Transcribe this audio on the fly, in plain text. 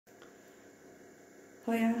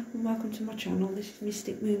Hiya and welcome to my channel. This is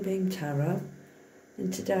Mystic Moonbeam Tarot,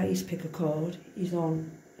 and today's pick a card is on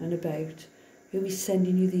and about who is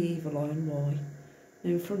sending you the evil eye and why. Now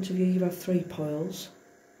in front of you you have 3 piles.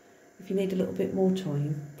 If you need a little bit more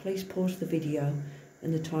time, please pause the video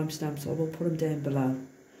and the timestamps, I will put them down below.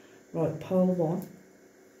 Right, pile 1,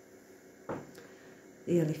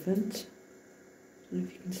 the elephant. I don't know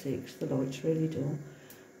if you can see because the light's really dull.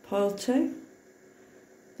 Pile 2,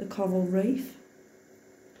 the coral reef.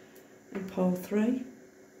 And pile 3,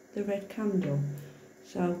 the red candle.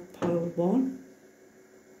 So pile 1,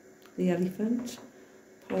 the elephant,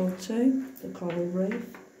 pile 2, the coral reef,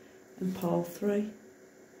 and pile 3,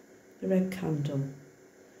 the red candle.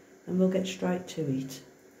 And we'll get straight to it.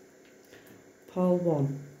 Pile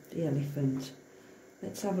 1, the elephant.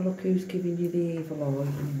 Let's have a look who's giving you the evil eye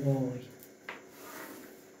and why.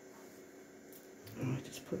 Right,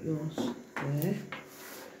 just put yours there.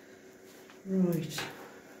 Right.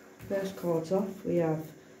 First cards off, we have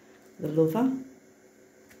the lover,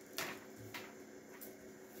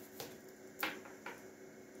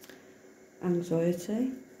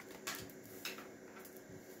 anxiety,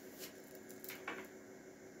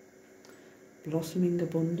 blossoming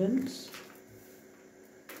abundance,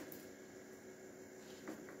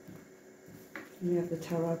 and we have the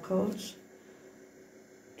tarot cards,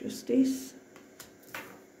 justice,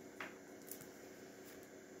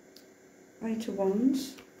 8 of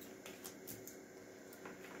wands,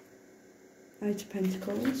 8 of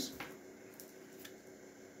Pentacles,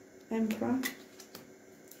 Emperor,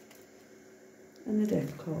 and the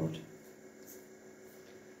Death card.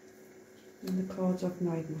 And the cards I've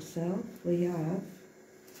made myself, we have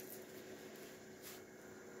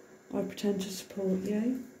I pretend to support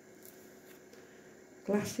you,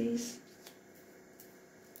 glasses,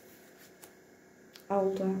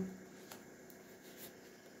 older,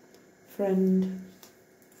 friend,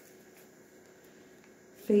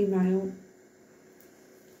 female,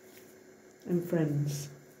 and friends,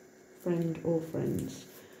 friend or friends.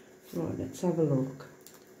 Right, let's have a look.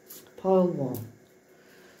 Pile 1.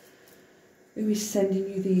 Who is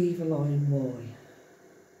sending you the evil eye and why?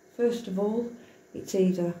 First of all, it's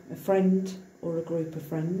either a friend or a group of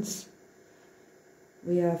friends.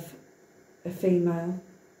 We have a female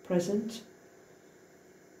present.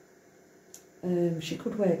 She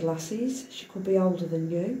could wear glasses, she could be older than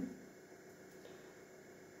you.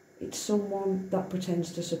 It's someone that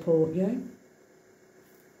pretends to support you.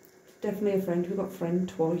 Definitely a friend. We've got friend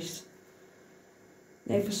twice.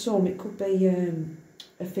 Now for some it could be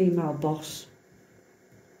a female boss.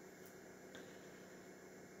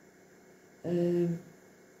 This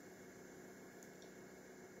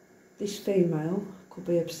female could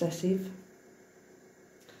be obsessive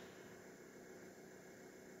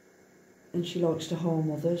and she likes to harm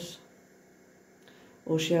others,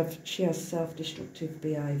 or she has self-destructive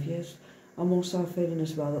behaviours. I'm also feeling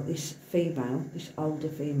as well that this female, this older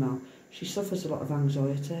female, she suffers a lot of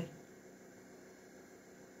anxiety.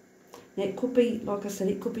 Now it could be, like I said,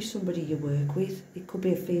 it could be somebody you work with. It could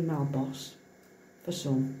be a female boss for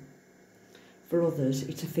some. For others,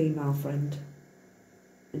 it's a female friend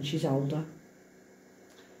and she's older.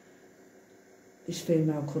 This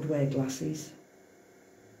female could wear glasses.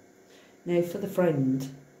 Now for the friend,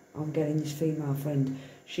 I'm getting this female friend,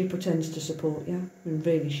 she pretends to support you when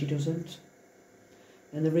really she doesn't.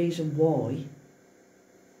 And the reason why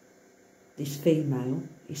this female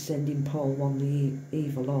is sending pile 1 the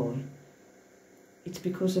evil eye, it's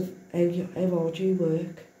because of how hard you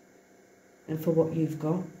work and for what you've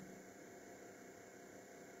got.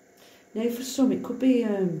 Now for some it could be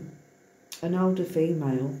an older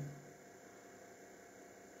female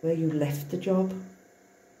where you left the job.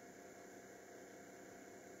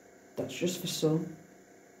 That's just for some.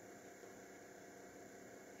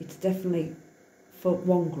 It's definitely for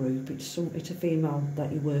one group. It's a female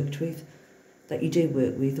that you worked with, that you do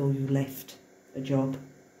work with, or you left a job,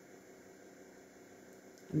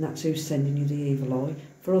 and that's who's sending you the evil eye.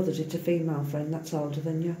 For others, it's a female friend that's older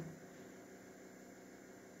than you.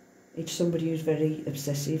 It's somebody who's very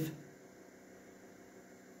obsessive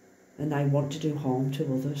and they want to do harm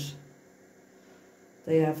to others.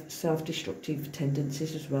 They have self-destructive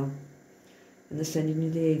tendencies as well, and they're sending you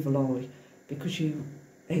the evil eye because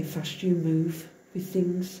how fast you move with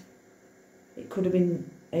things. It could have been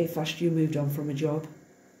how fast you moved on from a job.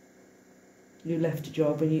 You left a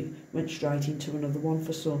job and you went straight into another one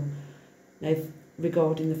for some. Now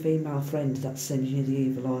regarding the female friend that's sending you the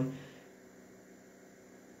evil eye,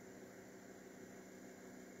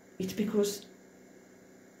 it's because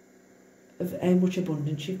of how much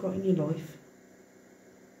abundance you've got in your life.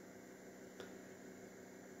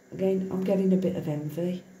 Again, I'm getting a bit of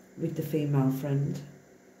envy with the female friend.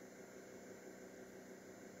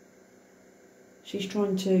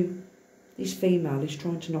 This female is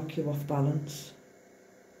trying to knock you off balance,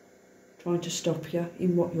 trying to stop you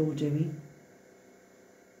in what you're doing.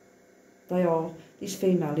 This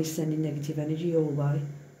female is sending negative energy your way.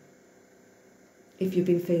 If you've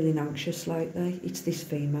been feeling anxious lately, it's this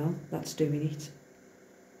female that's doing it.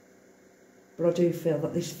 But I do feel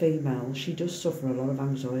that this female, she does suffer a lot of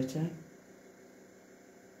anxiety.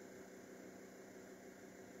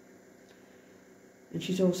 And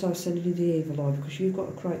she's also sending you the evil eye because you've got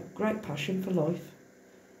a great passion for life.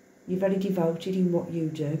 You're very devoted in what you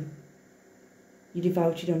do. You're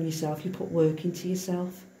devoted on yourself. You put work into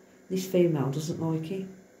yourself. This female doesn't like it.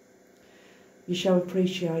 You show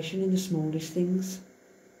appreciation in the smallest things.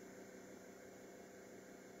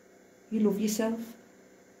 You love yourself.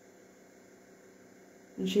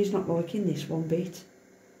 And she's not liking this one bit.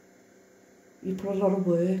 You put a lot of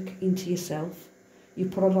work into yourself. You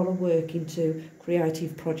put a lot of work into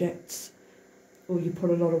creative projects, or you put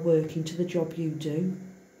a lot of work into the job you do.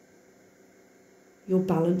 You're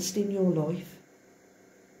balanced in your life.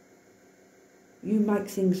 You make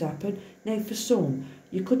things happen. Now, for some,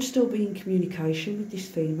 you could still be in communication with this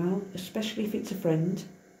female, especially if it's a friend.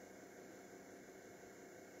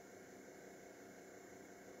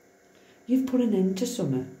 You've put an end to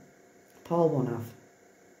something, pile one have.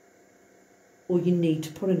 Or you need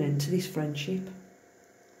to put an end to this friendship.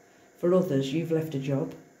 For others, you've left a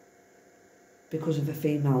job because of a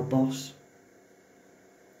female boss.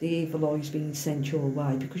 The evil eye is being sent your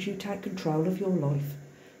way because you take control of your life.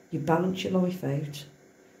 You balance your life out.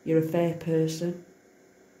 You're a fair person.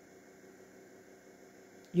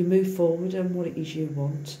 You move forward on what it is you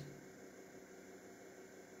want.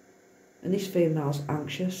 And this female's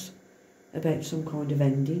anxious about some kind of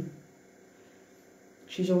ending.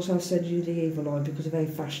 She's also sending you the evil eye because of how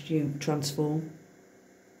fast you transform.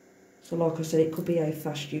 So like I said, it could be how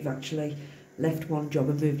fast you've actually left one job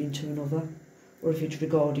and moved into another. Or if it's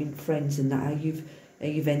regarding friends and that, how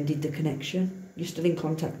you've ended the connection. You're still in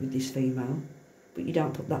contact with this female, but you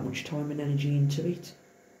don't put that much time and energy into it.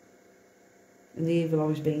 And the evil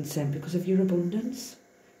eye is being sent because of your abundance,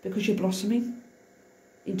 because you're blossoming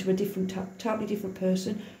into a totally different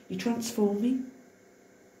person. You're transforming.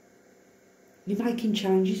 You're making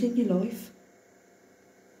changes in your life.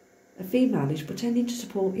 A female is pretending to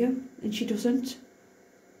support you, and she doesn't.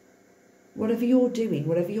 Whatever you're doing,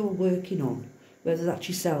 whatever you're working on, whether that's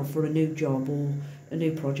yourself or a new job or a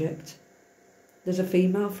new project, there's a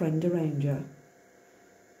female friend around you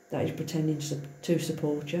that is pretending to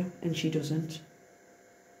support you, and she doesn't.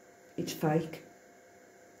 It's fake.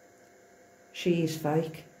 She is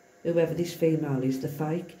fake. Whoever this female is, they're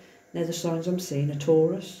fake. Now the signs I'm seeing are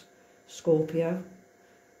Taurus, Scorpio,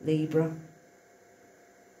 Libra,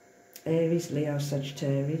 Aries, Leo,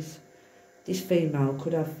 Sagittarius. This female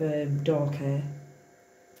could have dark hair.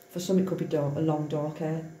 For some it could be a long dark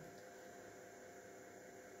hair.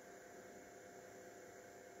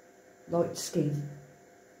 Light skin.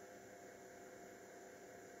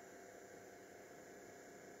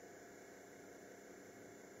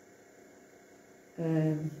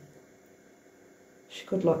 She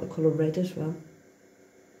could like the colour red as well.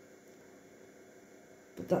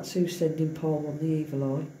 But that's who's sending Paul on the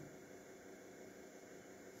evil eye.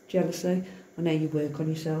 Jealousy. I know you work on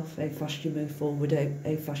yourself, how fast you move forward,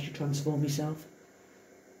 how fast you transform yourself.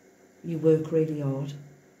 You work really hard.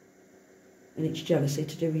 And it's jealousy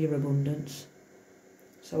to do with your abundance.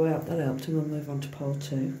 So I hope that helped, and we'll move on to pole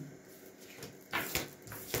 2.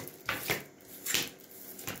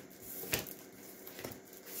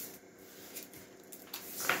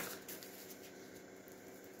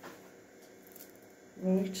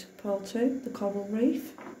 Right, pole 2, the coral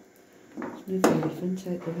reef. Let's move the elephant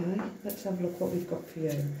out the way. Let's have a look what we've got for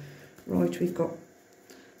you. Right, we've got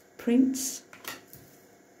Prince,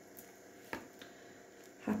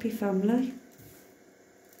 Happy Family,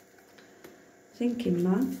 Thinking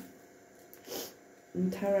Man,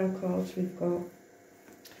 and tarot cards we've got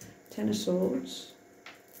Ten of Swords,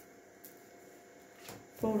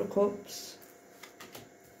 Four of Cups,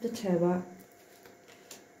 the Tower,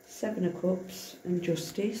 Seven of Cups, and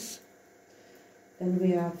Justice. Then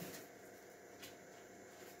we have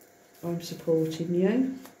I'm supporting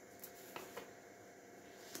you,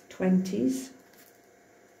 20s,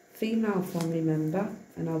 female family member,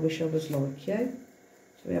 and I wish I was like you.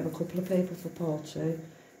 So we have a couple of people for part 2.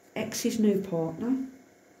 Ex's new partner,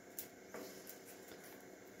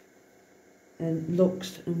 and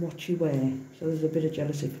looks and what you wear. So there's a bit of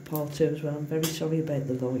jealousy for part 2 as well. I'm very sorry about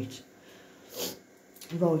the light.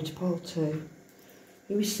 Right, part 2.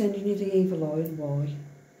 Who is sending you the evil eye and why?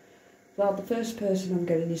 Well, the first person I'm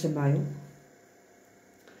getting is a male.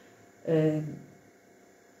 Then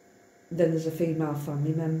there's a female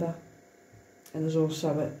family member. And there's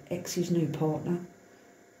also an ex's new partner,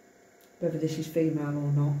 whether this is female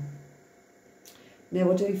or not. Now,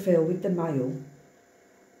 I do feel with the male,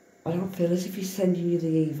 I don't feel as if he's sending you the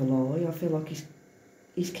evil eye. I feel like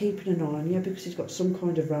he's keeping an eye on you because he's got some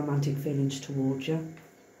kind of romantic feelings towards you.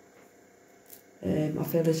 I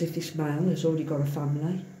feel as if this male has already got a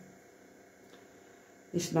family.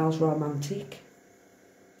 This male's romantic,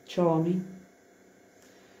 charming.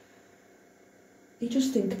 He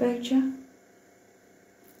just think about you.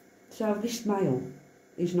 So this male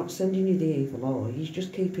is not sending you the evil eye, he's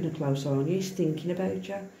just keeping a close eye on you, he's thinking about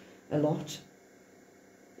you a lot.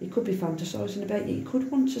 He could be fantasising about you, he could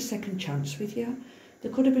want a second chance with you.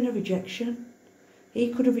 There could have been a rejection. He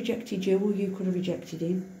could have rejected you or you could have rejected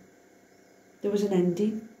him. There was an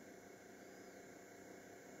ending.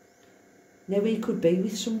 Now he could be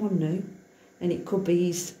with someone new, and it could be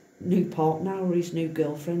his new partner or his new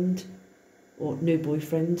girlfriend or new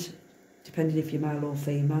boyfriend, depending if you're male or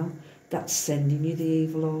female, that's sending you the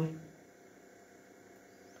evil eye.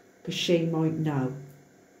 Because she might know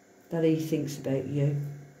that he thinks about you.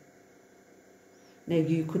 Now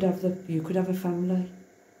you could have a family.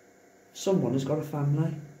 Someone has got a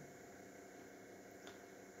family.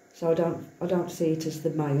 So I don't see it as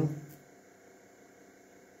the male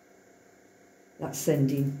that's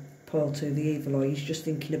sending Pile 2 the evil eye. He's just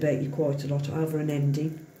thinking about you quite a lot over an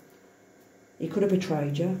ending. He could have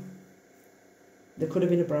betrayed you. There could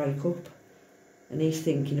have been a breakup, and he's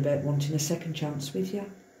thinking about wanting a second chance with you.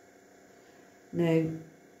 Now,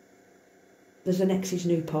 there's an ex's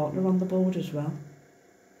new partner on the board as well.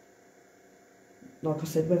 Like I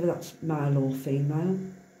said, whether that's male or female,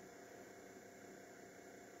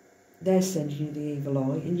 they're sending you the evil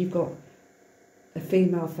eye, and you've got a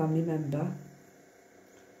female family member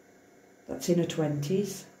that's in her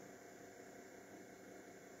 20s.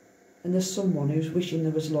 And there's someone who's wishing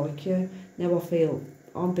there was like you. Now I feel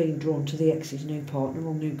I'm being drawn to the ex's new partner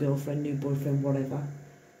or new girlfriend, new boyfriend, whatever.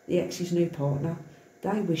 The ex's new partner,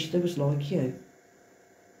 they wish there was like you.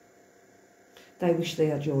 They wish they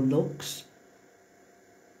had your looks.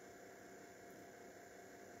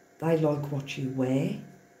 They like what you wear.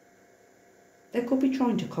 They could be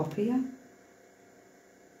trying to copy you.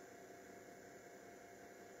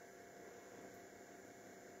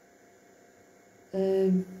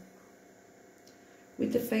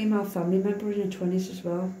 With the female family member in her 20s as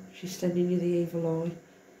well, she's sending you the evil eye.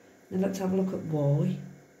 Now let's have a look at why.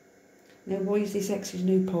 Now why is this ex's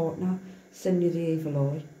new partner sending you the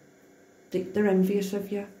evil eye? They're envious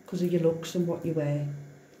of you because of your looks and what you wear.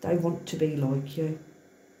 They want to be like you.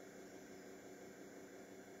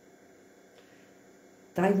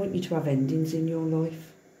 They want you to have endings in your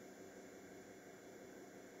life.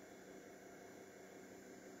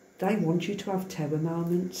 They want you to have terror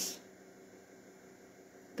moments.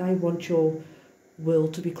 They want your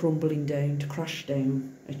world to be crumbling down, to crash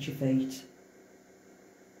down at your feet.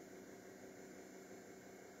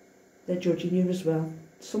 They're judging you as well.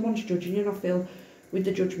 Someone's judging you, and I feel with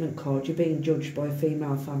the judgment card you're being judged by a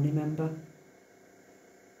female family member.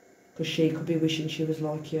 Because she could be wishing she was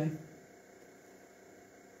like you.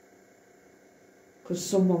 Because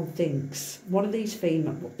someone thinks, one of these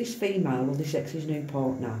this female or this ex's new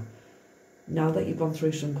partner, now that you've gone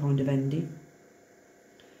through some kind of ending.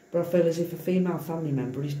 But I feel as if a female family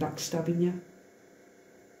member is backstabbing you.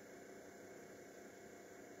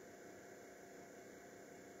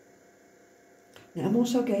 Now I'm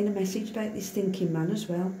also getting a message about this thinking man as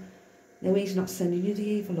well. Now he's not sending you the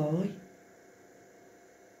evil eye.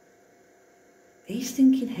 He's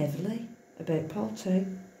thinking heavily about Pile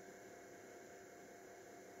 2.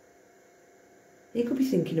 He could be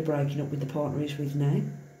thinking of breaking up with the partner he's with now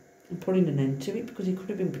and putting an end to it because he could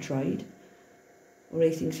have been betrayed. Or he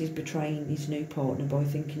thinks he's betraying his new partner by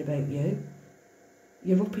thinking about you.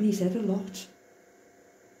 You're up in his head a lot.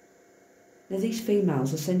 Now these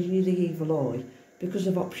females are sending you the evil eye because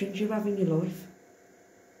of options you have in your life.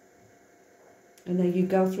 And now you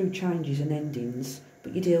go through changes and endings,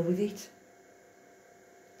 but you deal with it.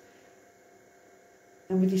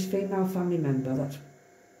 And with this female family member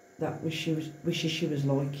that wishes she was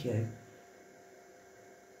like you,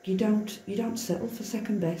 you don't settle for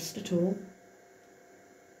second best at all.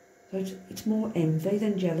 So it's more envy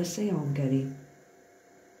than jealousy I'm getting.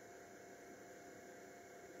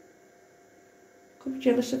 Could be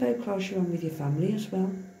jealous of how close you are with your family as well.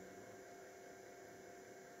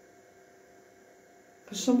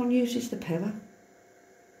 Because someone uses the power.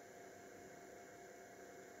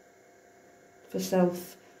 for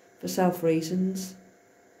self reasons.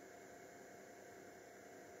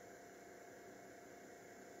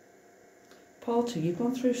 Pile 2, you've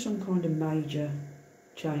gone through some kind of major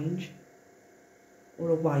change or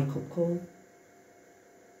a wake-up call.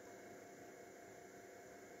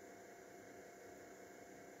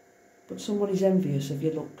 But someone is envious of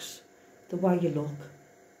your looks, the way you look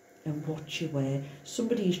and what you wear.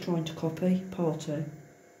 Somebody is trying to copy Pile 2.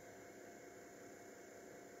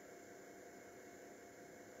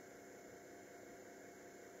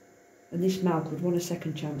 And this male could want a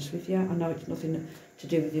second chance with you. I know it's nothing to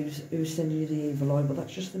do with who's sending you the evil eye, but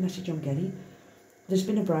that's just the message I'm getting. There's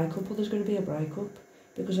been a breakup, or there's going to be a breakup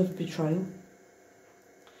because of a betrayal.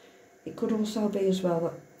 It could also be as well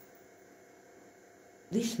that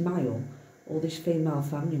this male or this female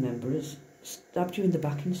family member has stabbed you in the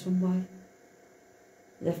back in some way,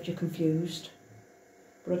 left you confused.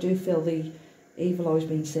 But I do feel the evil eye is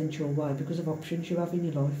being sent your way because of options you have in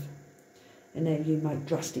your life. And now you make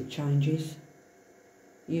drastic changes.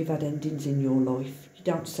 You've had endings in your life. You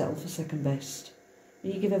don't settle for second best.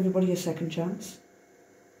 And you give everybody a second chance.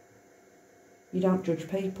 You don't judge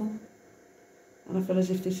people. And I feel as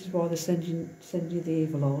if this is why they're sending you the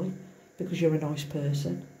evil eye, because you're a nice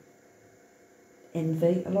person.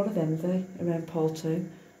 Envy, a lot of envy around Pile 2.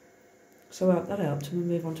 So I hope that helped, and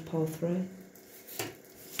we'll move on to Pile 3.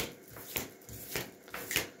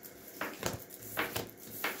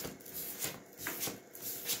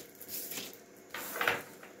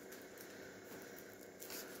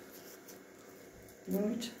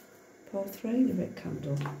 Right, Pile 3, the red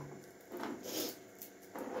candle.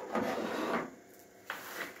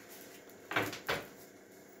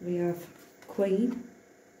 We have Queen.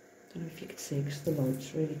 I don't know if you can see because the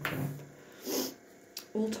light's really crap.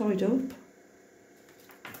 All tied up.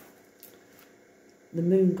 The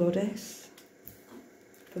Moon Goddess.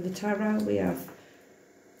 For the Tarot we have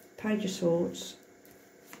Page of Swords,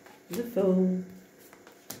 the Fool,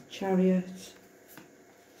 Chariot,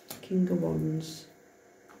 King of Wands,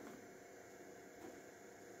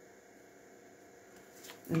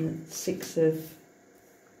 and the Six of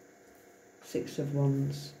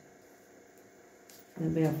Wands. And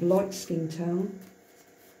then we have light skin tone,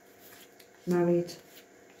 married,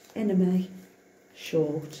 enemy,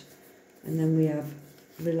 short, and then we have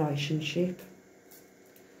relationship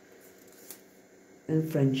and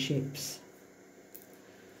friendships.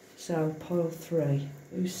 So Pile 3,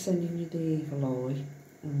 who's sending you the evil eye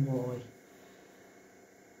and why?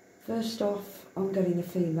 First off, I'm getting a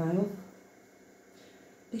female.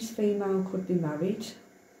 This female could be married,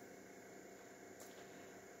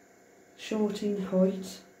 short in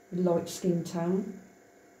height, light skin tone,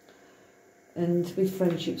 and with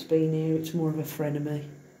friendships being here, it's more of a frenemy.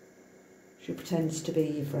 She pretends to be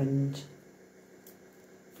your friend.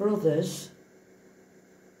 For others,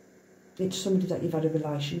 it's somebody that you've had a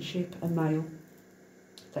relationship, a male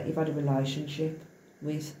that you've had a relationship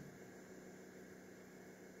with.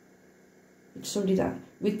 It's somebody that,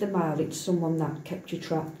 with the male, it's someone that kept you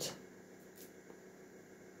trapped.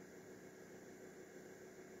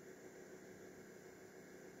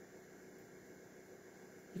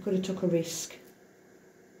 You could have took a risk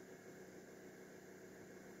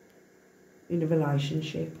in a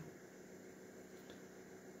relationship.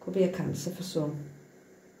 Could be a Cancer for some.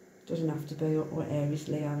 Doesn't have to be, or Aries,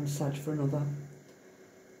 Leo and Sag for another.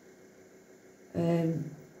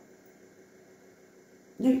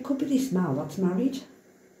 No, it could be this male that's married,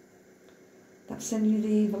 that's sending you the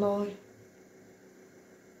evil eye.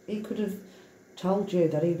 He could have told you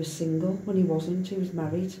that he was single when he wasn't, he was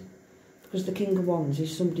married. Because the King of Wands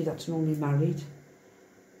is somebody that's normally married,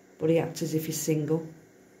 but he acts as if he's single,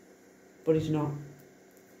 but he's not.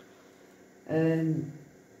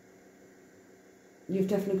 You've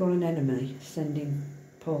definitely got an enemy sending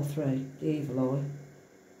Pile 3, the evil eye.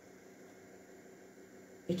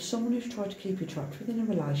 It's someone who's tried to keep you trapped within a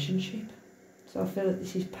relationship. So I feel that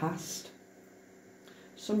this is past.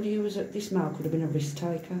 Somebody who was at this male could have been a risk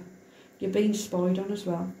taker. You're being spied on as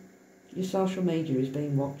well. Your social media is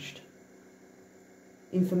being watched.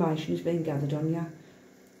 Information is being gathered on you.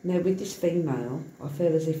 Now with this female, I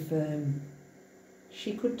feel as if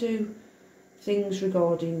she could do things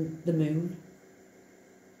regarding the moon.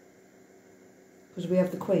 Because we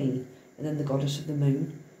have the Queen and then the Goddess of the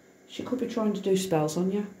Moon. She could be trying to do spells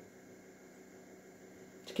on you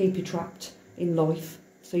to keep you trapped in life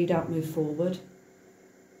so you don't move forward.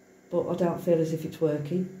 But I don't feel as if it's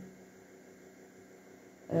working.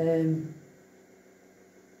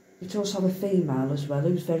 It's also a female as well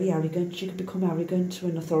who's very arrogant. She could become arrogant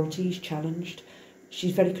when authority is challenged.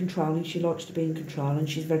 She's very controlling. She likes to be in control and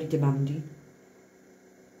she's very demanding.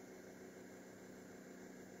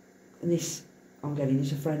 And this, I'm getting,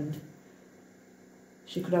 is a friend.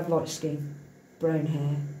 She could have light skin, brown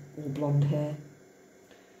hair, or blonde hair.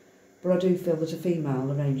 But I do feel there's a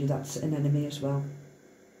female around you that's an enemy as well.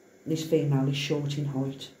 This female is short in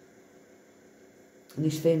height. And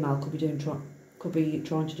this female could be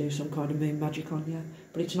trying to do some kind of moon magic on you,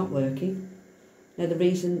 but it's not working. Now the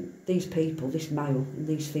reason these people, this male and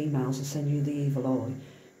these females are sending you the evil eye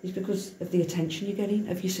is because of the attention you're getting,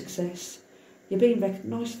 of your success. You're being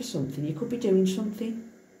recognised for something. You could be doing something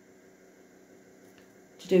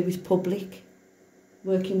to do with public,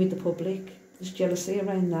 working with the public. There's jealousy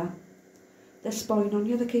around that. They're spying on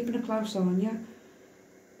you, they're keeping a close eye on you.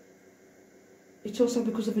 It's also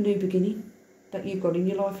because of a new beginning that you've got in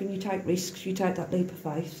your life, and you take risks, you take that leap of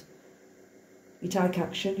faith. You take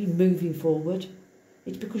action, you're moving forward.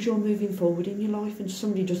 It's because you're moving forward in your life and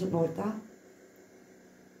somebody doesn't like that.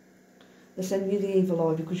 They're sending you the evil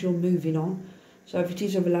eye because you're moving on. So if it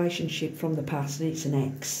is a relationship from the past and it's an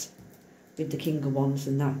ex with the King of Wands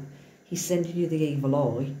and that, he's sending you the evil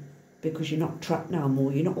eye because you're not trapped no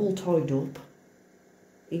more. You're not all tied up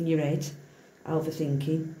in your head,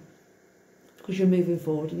 overthinking. Because you're moving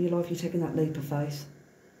forward in your life, you're taking that leap of faith.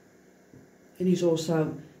 And he's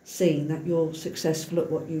also seeing that you're successful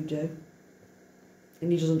at what you do.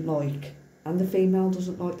 And he doesn't like, and the female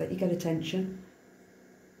doesn't like that you get attention.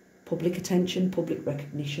 Public attention, public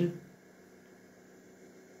recognition.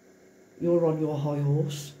 You're on your high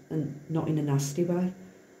horse, and not in a nasty way.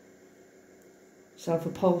 So for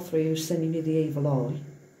pole 3, who's sending you the evil eye,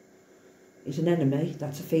 is an enemy,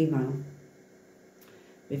 that's a female.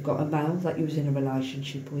 We've got a male that you was in a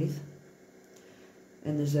relationship with,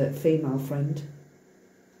 and there's a female friend.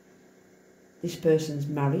 This person's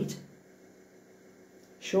married,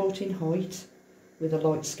 short in height, with a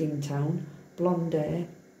light skin tone, blonde hair,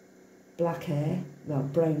 black hair, well,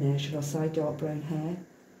 brown hair should I say, dark brown hair.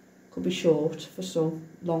 Could be short for some,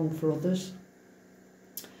 long for others.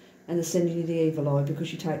 And they're sending you the evil eye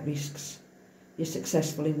because you take risks. You're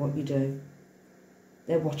successful in what you do.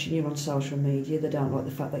 They're watching you on social media. They don't like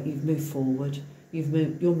the fact that you've moved forward. You're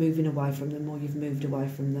moving away from them, or you've moved away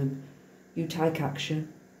from them. You take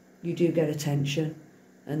action. You do get attention.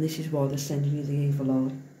 And this is why they're sending you the evil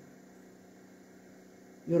eye.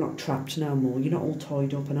 You're not trapped no more. You're not all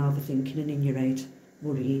tied up and overthinking and in your head,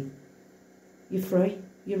 worrying. You're free.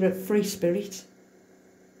 You're a free spirit.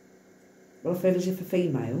 Well, I feel as if a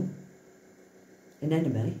female, an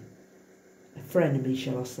enemy, a frenemy,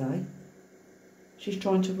 shall I say, she's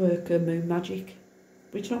trying to work her moon magic,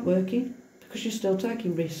 but it's not working because you're still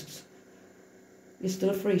taking risks. You're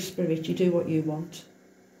still a free spirit. You do what you want,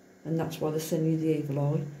 and that's why they're sending you the evil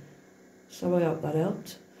eye. So I hope that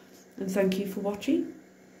helped, and thank you for watching.